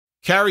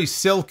Cary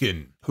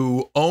Silkin,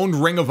 who owned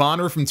Ring of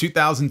Honor from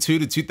 2002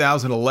 to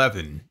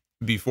 2011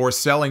 before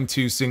selling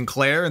to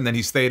Sinclair, and then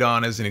he stayed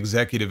on as an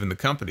executive in the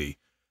company.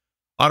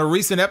 On a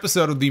recent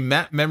episode of the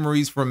Matt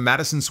Memories from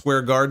Madison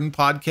Square Garden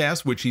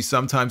podcast, which he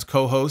sometimes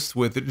co-hosts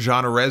with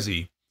Jon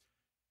Moxley,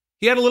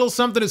 he had a little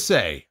something to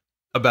say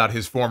about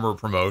his former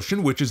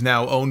promotion, which is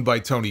now owned by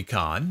Tony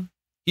Khan.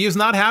 He is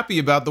not happy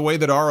about the way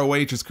that ROH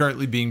is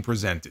currently being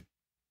presented.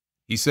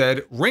 He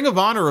said, Ring of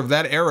Honor of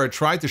that era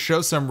tried to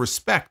show some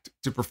respect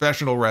to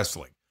professional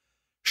wrestling.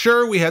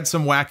 Sure, we had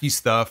some wacky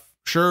stuff.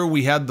 Sure,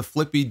 we had the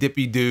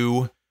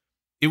flippy-dippy-doo.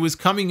 It was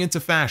coming into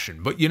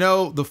fashion. But, you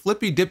know, the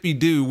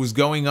flippy-dippy-doo was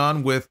going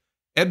on with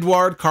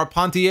Edouard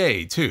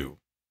Carpentier, too.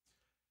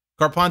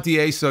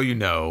 Carpentier, so you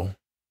know,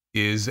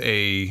 is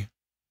a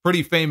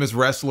pretty famous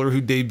wrestler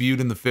who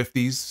debuted in the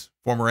 50s,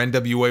 former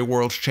NWA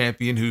World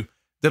Champion who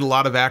did a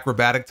lot of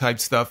acrobatic-type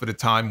stuff at a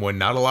time when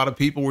not a lot of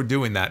people were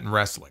doing that in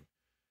wrestling.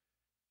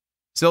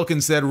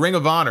 Silkin said, Ring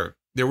of Honor,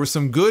 there was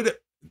some good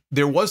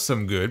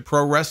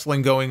pro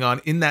wrestling going on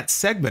in that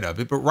segment of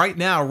it, but right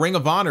now, Ring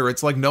of Honor,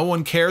 it's like no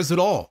one cares at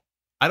all.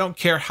 I don't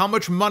care how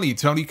much money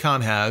Tony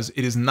Khan has,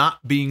 it is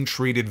not being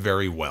treated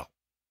very well.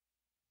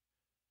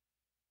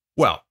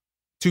 Well,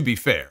 to be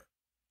fair,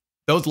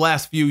 those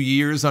last few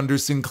years under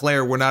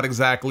Sinclair were not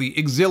exactly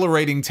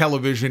exhilarating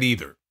television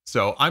either.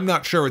 So I'm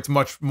not sure it's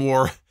much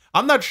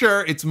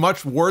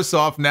worse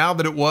off now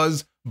than it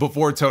was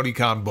before Tony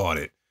Khan bought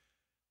it.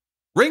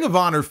 Ring of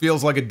Honor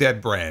feels like a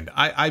dead brand.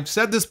 I've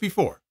said this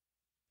before.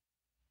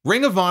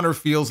 Ring of Honor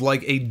feels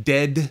like a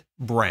dead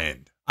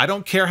brand. I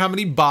don't care how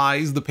many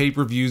buys the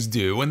pay-per-views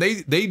do, and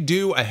they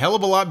do a hell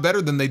of a lot better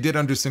than they did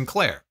under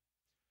Sinclair.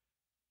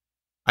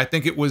 I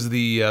think it was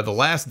the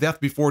last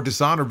Death Before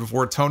Dishonor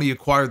before Tony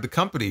acquired the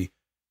company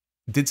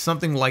did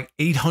something like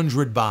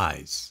 800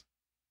 buys.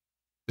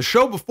 The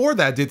show before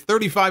that did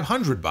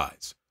 3,500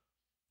 buys.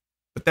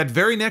 But that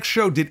very next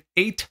show did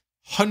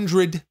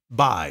 800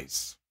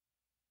 buys.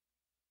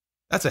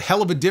 That's a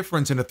hell of a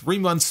difference in a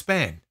 3-month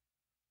span.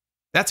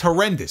 That's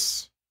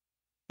horrendous.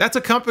 That's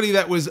a company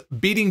that was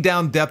beating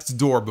down death's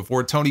door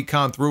before Tony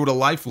Khan threw it a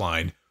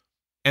lifeline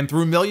and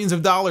threw millions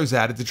of dollars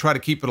at it to try to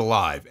keep it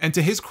alive. And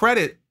to his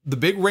credit, the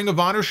big Ring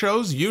of Honor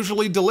shows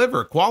usually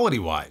deliver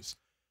quality-wise.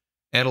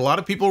 And a lot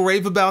of people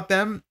rave about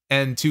them.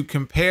 And to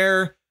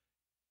compare,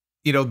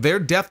 you know, their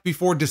Death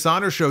Before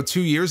Dishonor show 2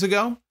 years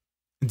ago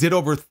did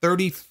over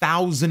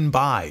 30,000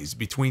 buys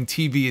between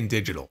TV and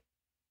digital.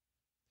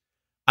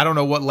 I don't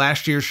know what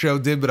last year's show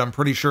did, but I'm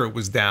pretty sure it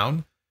was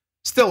down.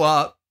 Still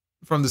up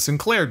from the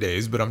Sinclair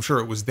days, but I'm sure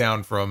it was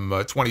down from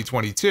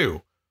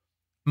 2022.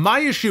 My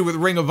issue with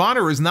Ring of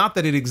Honor is not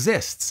that it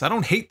exists. I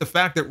don't hate the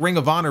fact that Ring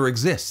of Honor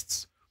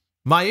exists.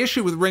 My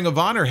issue with Ring of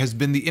Honor has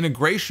been the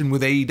integration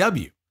with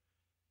AEW.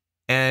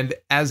 And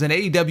as an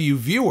AEW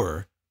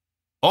viewer,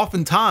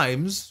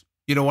 oftentimes,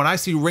 you know, when I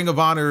see Ring of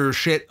Honor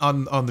shit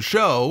on the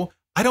show,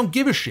 I don't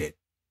give a shit.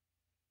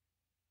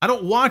 I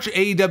don't watch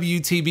AEW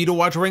TV to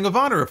watch Ring of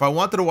Honor. If I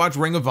wanted to watch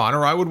Ring of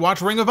Honor, I would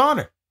watch Ring of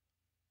Honor.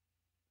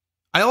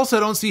 I also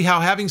don't see how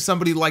having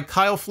somebody like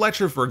Kyle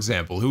Fletcher, for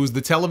example, who is the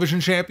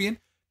television champion,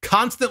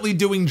 constantly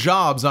doing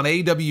jobs on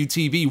AEW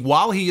TV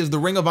while he is the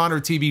Ring of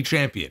Honor TV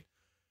champion,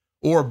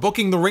 or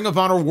booking the Ring of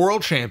Honor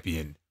world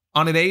champion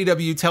on an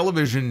AEW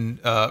television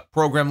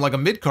program like a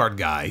mid-card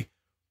guy,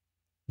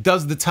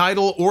 does the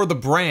title or the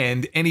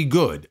brand any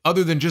good,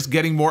 other than just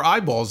getting more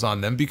eyeballs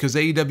on them because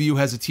AEW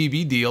has a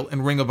TV deal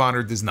and Ring of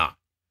Honor does not.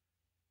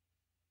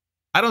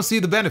 I don't see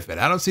the benefit.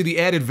 I don't see the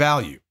added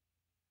value.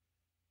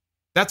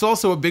 That's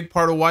also a big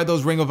part of why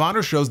those Ring of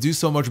Honor shows do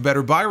so much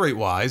better buy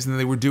rate-wise than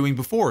they were doing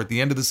before at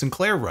the end of the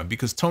Sinclair run,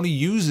 because Tony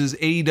uses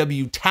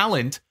AEW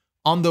talent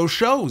on those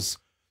shows.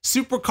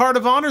 Super Card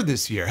of Honor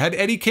this year had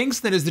Eddie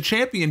Kingston as the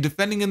champion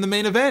defending in the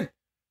main event.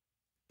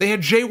 They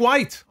had Jay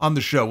White on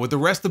the show with the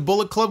rest of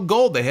Bullet Club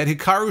Gold. They had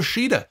Hikaru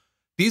Shida.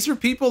 These are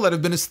people that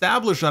have been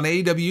established on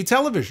AEW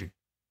television.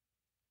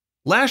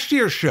 Last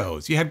year's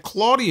shows, you had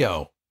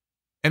Claudio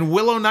and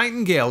Willow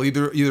Nightingale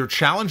either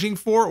challenging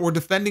for or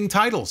defending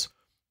titles.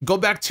 Go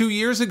back 2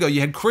 years ago, you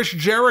had Chris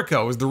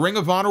Jericho as the Ring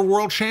of Honor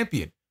World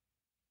Champion.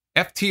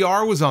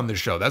 FTR was on the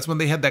show. That's when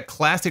they had that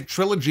classic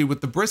trilogy with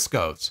the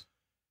Briscoes.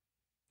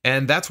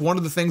 And that's one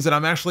of the things that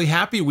I'm actually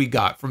happy we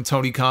got from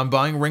Tony Khan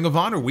buying Ring of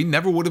Honor. We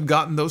never would have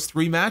gotten those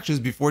 3 matches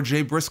before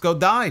Jay Briscoe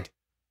died,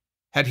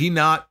 had he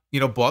not, you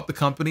know, bought the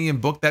company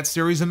and booked that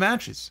series of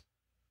matches.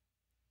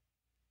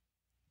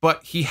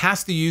 But he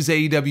has to use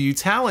AEW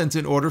talent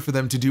in order for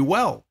them to do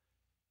well,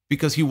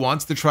 because he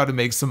wants to try to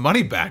make some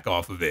money back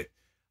off of it.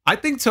 I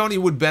think Tony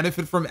would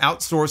benefit from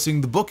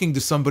outsourcing the booking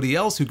to somebody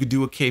else who could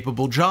do a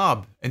capable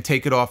job and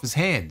take it off his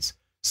hands.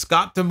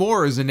 Scott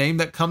D'Amore is a name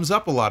that comes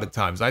up a lot of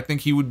times. I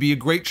think he would be a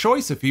great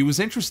choice if he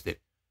was interested.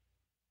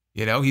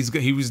 You know,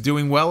 he was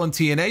doing well in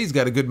TNA. He's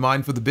got a good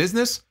mind for the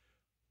business,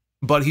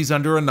 but he's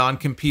under a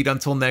non-compete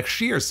until next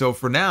year. So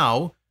for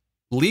now,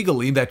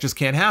 legally, that just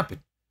can't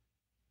happen.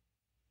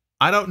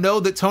 I don't know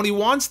that Tony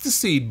wants to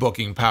cede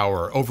booking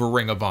power over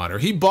Ring of Honor.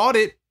 He bought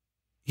it.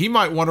 He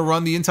might want to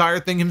run the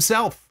entire thing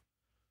himself.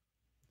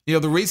 You know,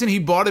 the reason he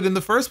bought it in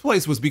the first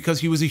place was because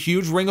he was a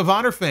huge Ring of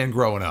Honor fan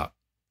growing up.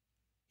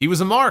 He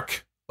was a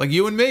mark, like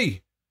you and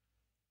me.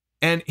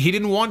 And he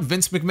didn't want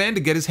Vince McMahon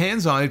to get his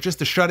hands on it just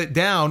to shut it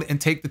down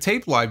and take the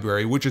tape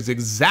library, which is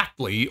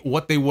exactly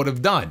what they would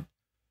have done.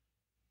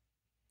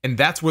 And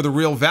that's where the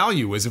real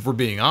value is, if we're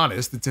being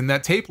honest. It's in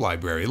that tape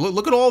library.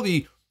 Look at all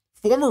the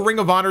former Ring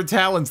of Honor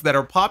talents that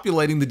are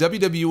populating the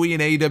WWE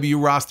and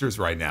AEW rosters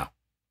right now.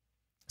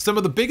 Some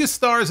of the biggest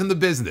stars in the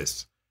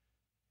business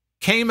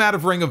came out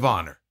of Ring of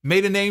Honor,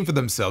 made a name for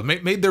themselves,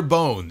 made their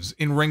bones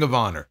in Ring of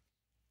Honor.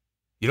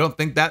 You don't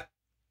think that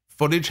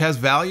footage has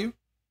value?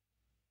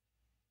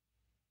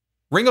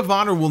 Ring of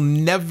Honor will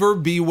never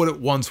be what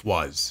it once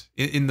was.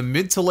 In the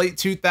mid to late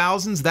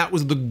 2000s, that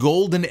was the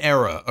golden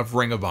era of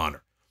Ring of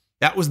Honor.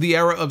 That was the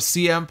era of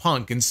CM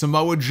Punk and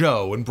Samoa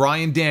Joe and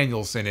Bryan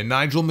Danielson and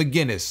Nigel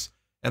McGuinness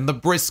and the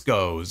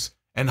Briscoes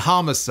and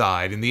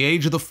Homicide and the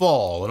Age of the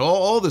Fall and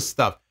all this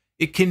stuff.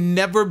 It can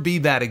never be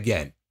that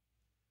again.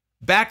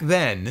 Back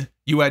then,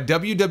 you had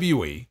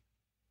WWE,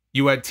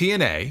 you had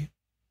TNA,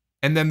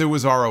 and then there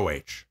was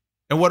ROH.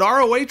 And what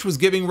ROH was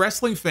giving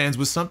wrestling fans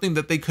was something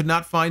that they could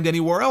not find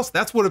anywhere else.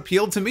 That's what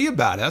appealed to me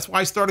about it. That's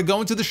why I started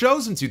going to the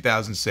shows in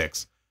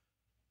 2006.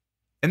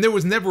 And there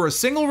was never a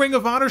single Ring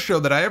of Honor show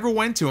that I ever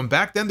went to. And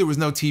back then there was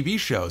no TV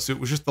show, so it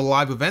was just the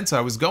live events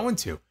I was going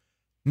to.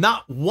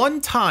 Not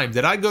one time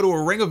did I go to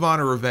a Ring of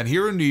Honor event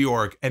here in New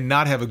York and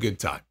not have a good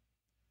time.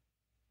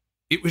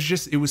 It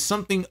was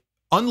something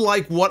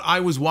unlike what I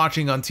was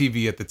watching on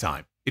TV at the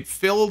time. It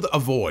filled a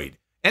void.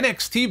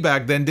 NXT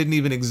back then didn't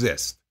even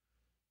exist.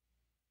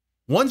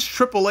 Once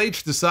Triple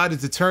H decided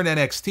to turn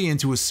NXT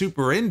into a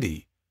super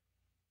indie,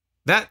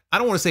 that, I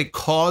don't want to say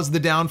caused the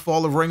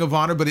downfall of Ring of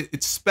Honor, but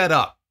it sped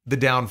up the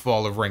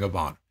downfall of Ring of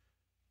Honor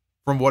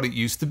from what it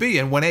used to be.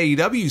 And when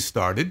AEW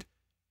started,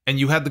 and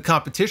you had the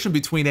competition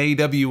between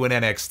AEW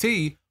and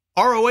NXT,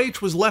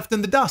 ROH was left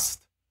in the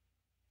dust.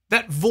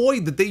 That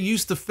void that they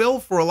used to fill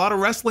for a lot of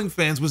wrestling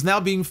fans was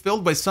now being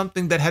filled by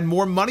something that had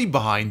more money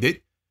behind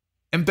it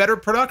and better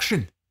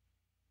production.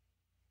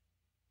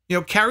 You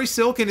know, Cary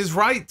Silkin is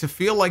right to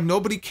feel like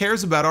nobody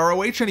cares about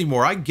ROH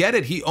anymore. I get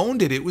it. He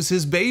owned it. It was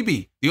his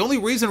baby. The only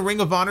reason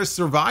Ring of Honor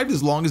survived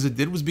as long as it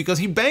did was because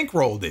he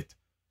bankrolled it.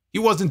 He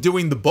wasn't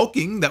doing the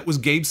booking. That was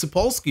Gabe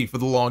Sapolsky for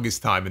the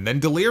longest time, and then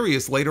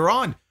Delirious later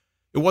on.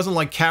 It wasn't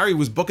like Cary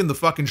was booking the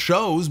fucking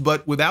shows,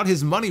 but without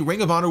his money,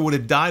 Ring of Honor would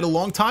have died a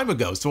long time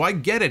ago. So I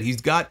get it.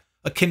 He's got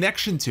a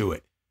connection to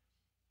it.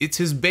 It's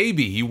his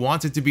baby. He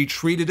wants it to be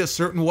treated a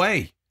certain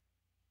way.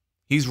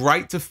 He's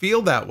right to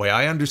feel that way.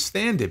 I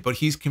understand it, but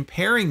he's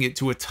comparing it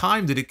to a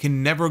time that it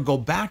can never go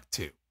back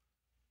to.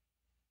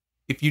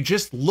 If you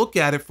just look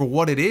at it for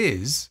what it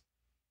is,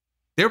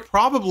 there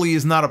probably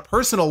is not a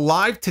person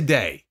alive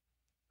today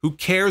who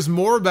cares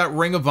more about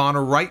Ring of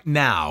Honor right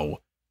now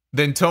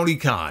than Tony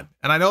Khan.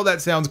 And I know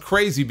that sounds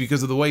crazy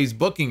because of the way he's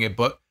booking it,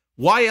 but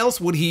why else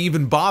would he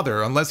even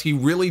bother unless he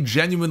really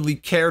genuinely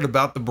cared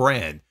about the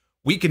brand?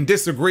 We can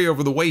disagree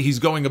over the way he's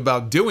going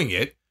about doing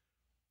it,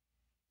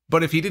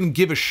 but if he didn't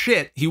give a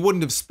shit, he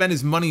wouldn't have spent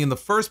his money in the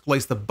first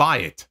place to buy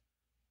it.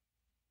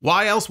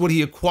 Why else would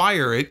he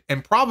acquire it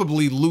and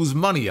probably lose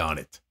money on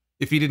it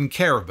if he didn't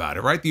care about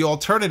it, right? The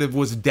alternative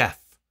was death.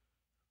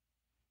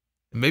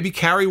 And maybe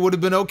Cary would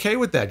have been okay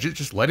with that.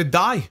 Just let it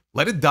die.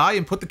 Let it die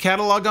and put the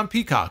catalog on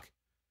Peacock.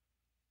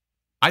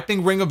 I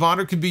think Ring of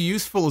Honor could be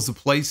useful as a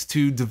place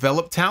to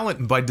develop talent.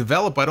 And by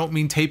develop, I don't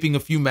mean taping a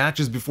few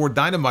matches before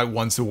Dynamite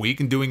once a week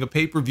and doing a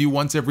pay-per-view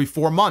once every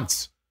 4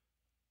 months.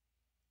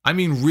 I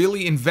mean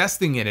really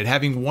investing in it,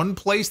 having one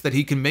place that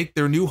he can make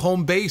their new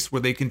home base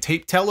where they can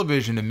tape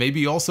television and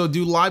maybe also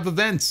do live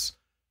events,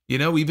 you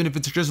know, even if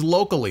it's just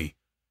locally,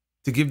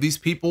 to give these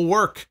people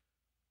work.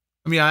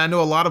 I mean, I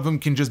know a lot of them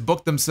can just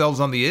book themselves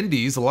on the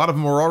indies. A lot of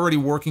them are already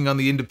working on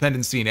the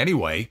independent scene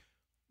anyway,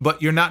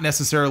 but you're not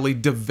necessarily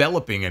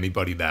developing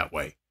anybody that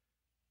way.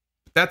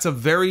 That's a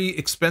very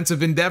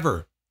expensive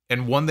endeavor,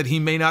 and one that he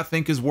may not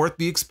think is worth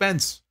the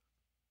expense.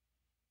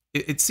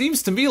 It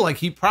seems to me like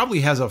he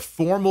probably has a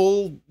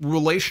formal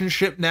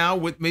relationship now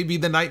with maybe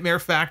the Nightmare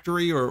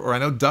Factory, or I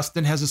know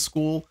Dustin has a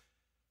school.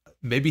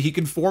 Maybe he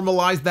can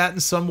formalize that in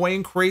some way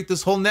and create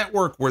this whole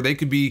network where they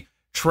could be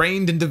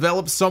trained and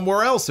developed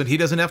somewhere else and he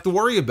doesn't have to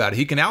worry about it.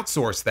 He can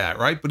outsource that,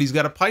 right? But he's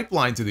got a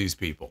pipeline to these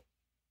people.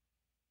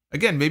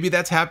 Again, maybe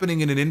that's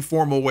happening in an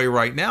informal way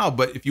right now,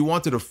 but if you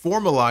wanted to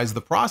formalize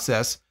the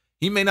process,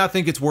 he may not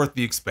think it's worth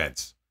the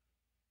expense.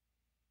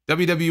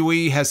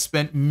 WWE has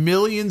spent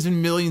millions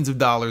and millions of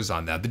dollars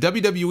on that. The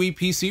WWE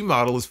PC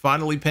model is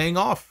finally paying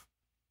off,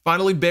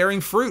 finally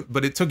bearing fruit,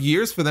 but it took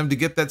years for them to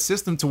get that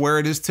system to where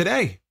it is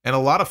today, and a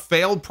lot of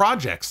failed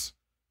projects.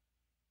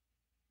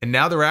 And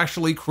now they're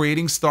actually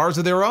creating stars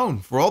of their own.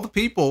 For all the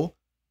people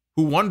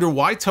who wonder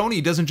why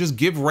Tony doesn't just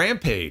give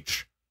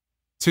Rampage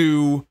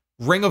to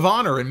Ring of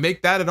Honor and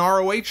make that an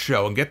ROH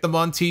show and get them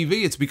on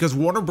TV, it's because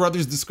Warner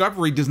Brothers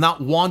Discovery does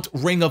not want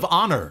Ring of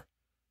Honor.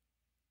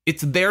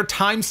 It's their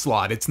time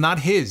slot. It's not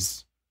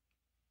his.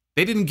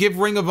 They didn't give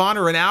Ring of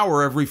Honor an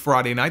hour every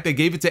Friday night. They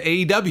gave it to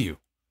AEW.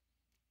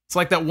 It's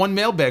like that one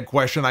mailbag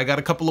question I got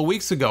a couple of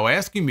weeks ago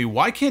asking me,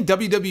 why can't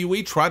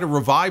WWE try to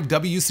revive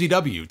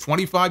WCW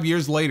 25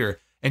 years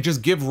later and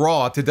just give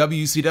Raw to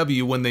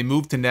WCW when they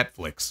move to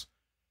Netflix?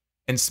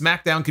 And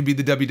SmackDown could be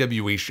the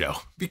WWE show.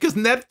 Because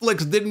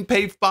Netflix didn't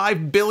pay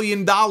 $5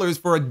 billion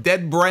for a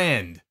dead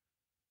brand.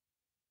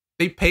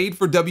 They paid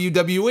for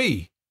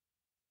WWE.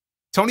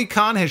 Tony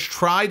Khan has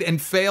tried and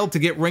failed to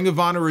get Ring of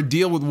Honor a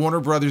deal with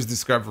Warner Brothers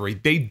Discovery.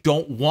 They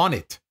don't want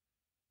it.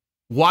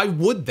 Why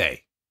would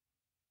they?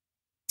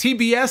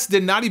 TBS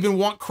did not even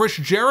want Chris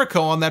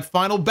Jericho on that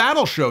Final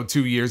Battle show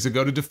 2 years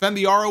ago to defend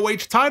the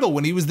ROH title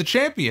when he was the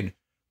champion.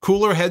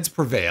 Cooler heads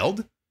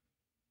prevailed,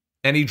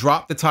 and he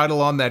dropped the title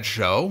on that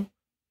show,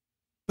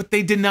 but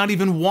they did not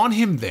even want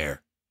him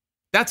there.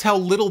 That's how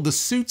little the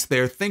suits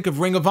there think of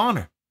Ring of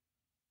Honor.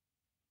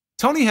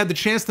 Tony had the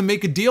chance to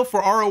make a deal for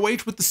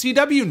ROH with the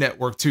CW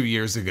network 2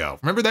 years ago.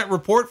 Remember that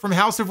report from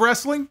House of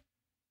Wrestling?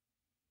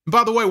 And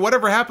by the way,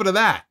 whatever happened to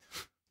that?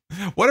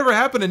 Whatever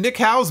happened to Nick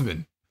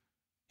Hausman?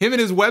 Him and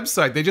his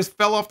website, they just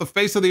fell off the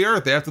face of the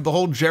earth after the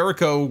whole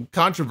Jericho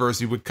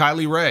controversy with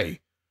Kylie Ray.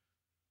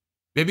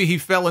 Maybe he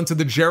fell into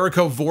the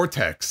Jericho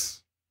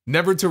vortex,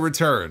 never to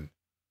return.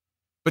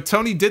 But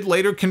Tony did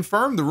later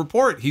confirm the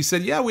report. He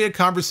said, yeah, we had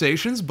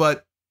conversations,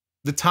 but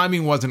the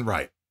timing wasn't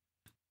right.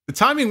 The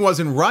timing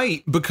wasn't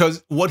right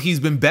because what he's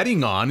been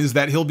betting on is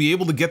that he'll be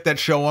able to get that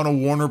show on a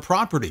Warner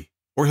property,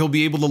 or he'll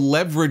be able to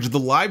leverage the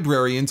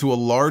library into a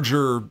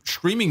larger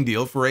streaming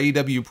deal for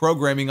AEW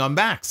programming on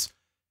Max.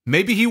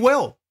 Maybe he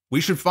will. We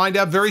should find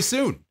out very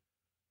soon.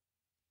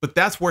 But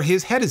that's where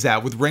his head is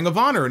at with Ring of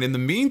Honor. And in the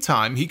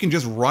meantime, he can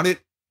just run it,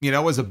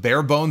 as a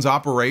bare bones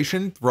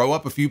operation, throw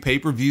up a few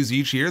pay-per-views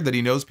each year that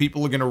he knows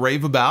people are going to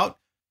rave about.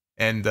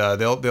 And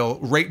they'll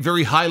rate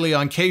very highly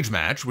on Cage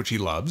Match, which he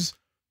loves.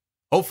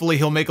 Hopefully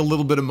he'll make a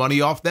little bit of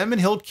money off them and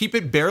he'll keep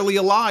it barely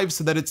alive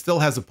so that it still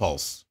has a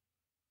pulse.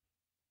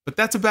 But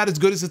that's about as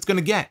good as it's going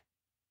to get.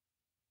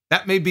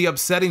 That may be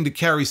upsetting to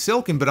Cary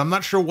Silkin, but I'm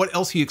not sure what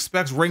else he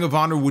expects Ring of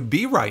Honor would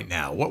be right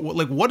now.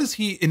 What does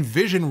he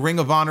envision Ring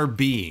of Honor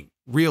being,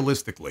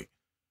 realistically?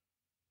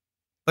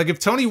 Like, if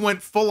Tony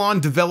went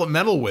full-on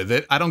developmental with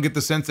it, I don't get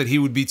the sense that he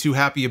would be too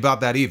happy about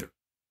that either.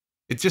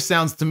 It just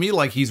sounds to me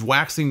like he's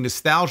waxing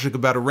nostalgic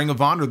about a Ring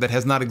of Honor that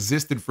has not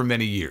existed for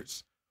many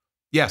years.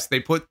 Yes,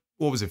 they put,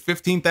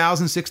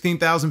 15,000,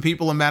 16,000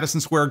 people in Madison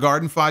Square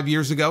Garden 5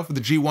 years ago for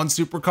the G1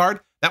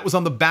 Supercard? That was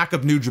on the back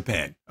of New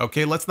Japan.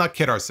 Okay, let's not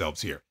kid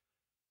ourselves here.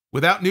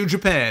 Without New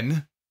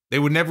Japan, they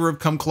would never have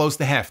come close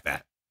to half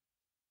that.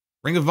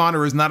 Ring of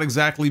Honor has not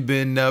exactly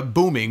been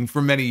booming for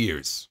many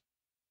years.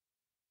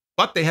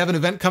 But they have an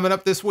event coming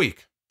up this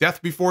week. Death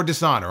Before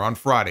Dishonor on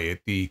Friday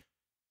at the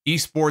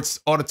Esports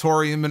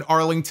Auditorium in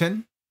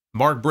Arlington.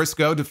 Mark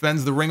Briscoe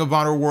defends the Ring of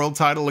Honor World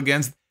title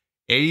against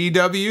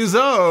AEW's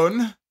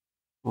own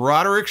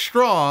Roderick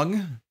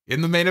Strong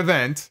in the main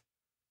event.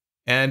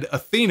 And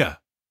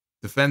Athena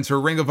defends her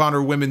Ring of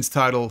Honor Women's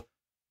title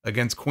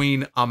against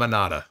Queen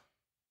Amanada.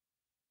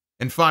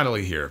 And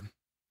finally here,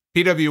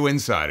 PW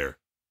Insider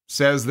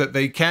says that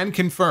they can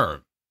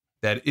confirm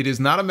that it is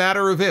not a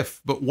matter of if,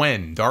 but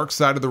when Dark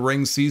Side of the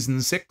Ring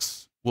Season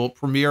 6 will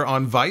premiere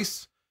on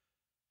Vice,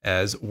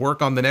 as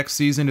work on the next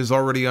season is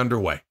already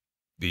underway.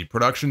 The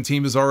production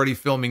team is already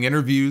filming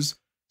interviews.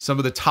 Some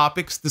of the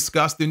topics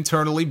discussed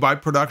internally by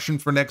production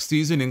for next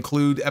season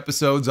include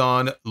episodes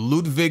on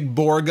Ludwig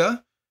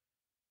Borga.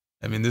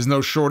 I mean, there's no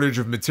shortage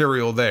of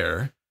material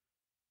there.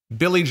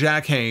 Billy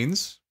Jack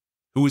Haynes,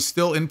 who is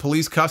still in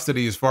police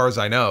custody as far as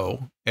I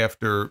know,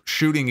 after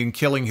shooting and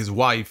killing his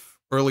wife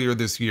earlier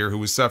this year, who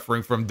was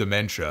suffering from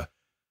dementia.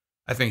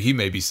 I think he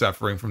may be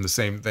suffering from the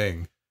same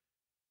thing.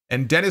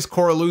 And Dennis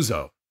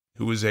Coralluzzo,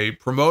 who is a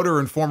promoter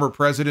and former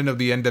president of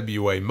the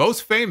NWA,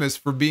 most famous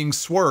for being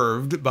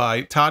swerved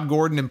by Todd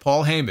Gordon and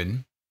Paul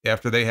Heyman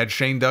after they had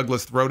Shane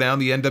Douglas throw down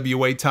the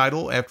NWA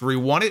title after he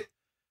won it,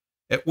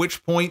 at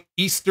which point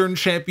Eastern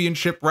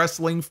Championship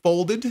Wrestling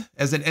folded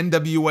as an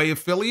NWA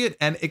affiliate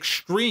and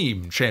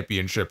Extreme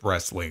Championship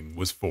Wrestling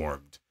was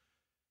formed.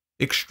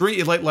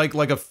 Extreme, like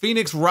a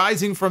phoenix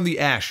rising from the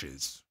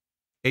ashes.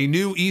 A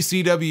new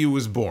ECW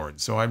was born,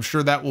 so I'm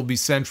sure that will be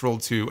central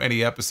to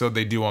any episode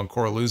they do on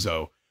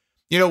Coralluzzo.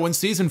 When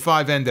Season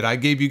 5 ended, I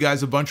gave you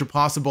guys a bunch of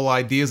possible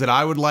ideas that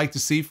I would like to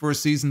see for a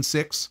Season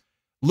 6.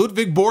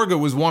 Ludwig Borga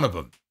was one of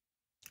them.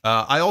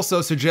 I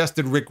also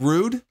suggested Rick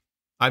Rude.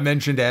 I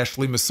mentioned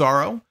Ashley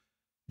Massaro,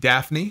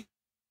 Daphne,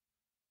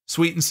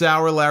 Sweet and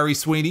Sour Larry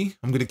Sweeney.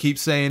 I'm going to keep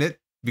saying it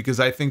because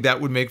I think that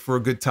would make for a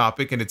good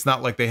topic, and it's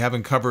not like they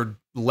haven't covered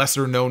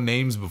lesser-known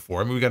names before.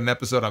 I mean, we got an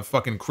episode on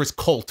fucking Chris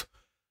Colt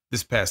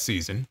this past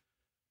season.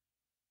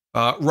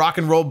 Rock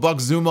and Roll Buck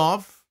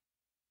Zumov,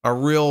 a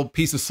real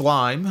piece of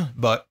slime,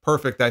 but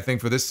perfect, I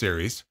think, for this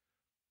series.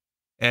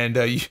 And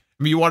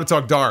you want to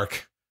talk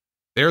dark.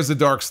 There's a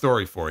dark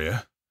story for you.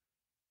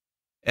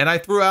 And I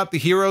threw out the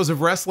Heroes of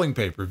Wrestling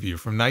pay-per-view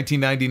from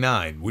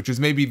 1999, which is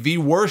maybe the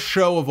worst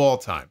show of all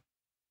time.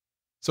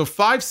 So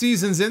 5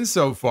 seasons in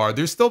so far,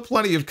 there's still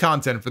plenty of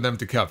content for them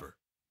to cover.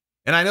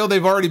 And I know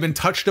they've already been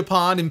touched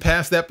upon in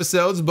past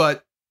episodes,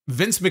 but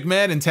Vince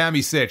McMahon and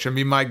Tammy Sitch, I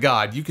mean, my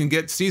God, you can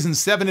get seasons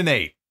 7 and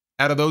 8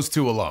 out of those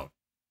two alone.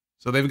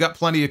 So they've got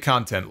plenty of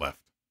content left.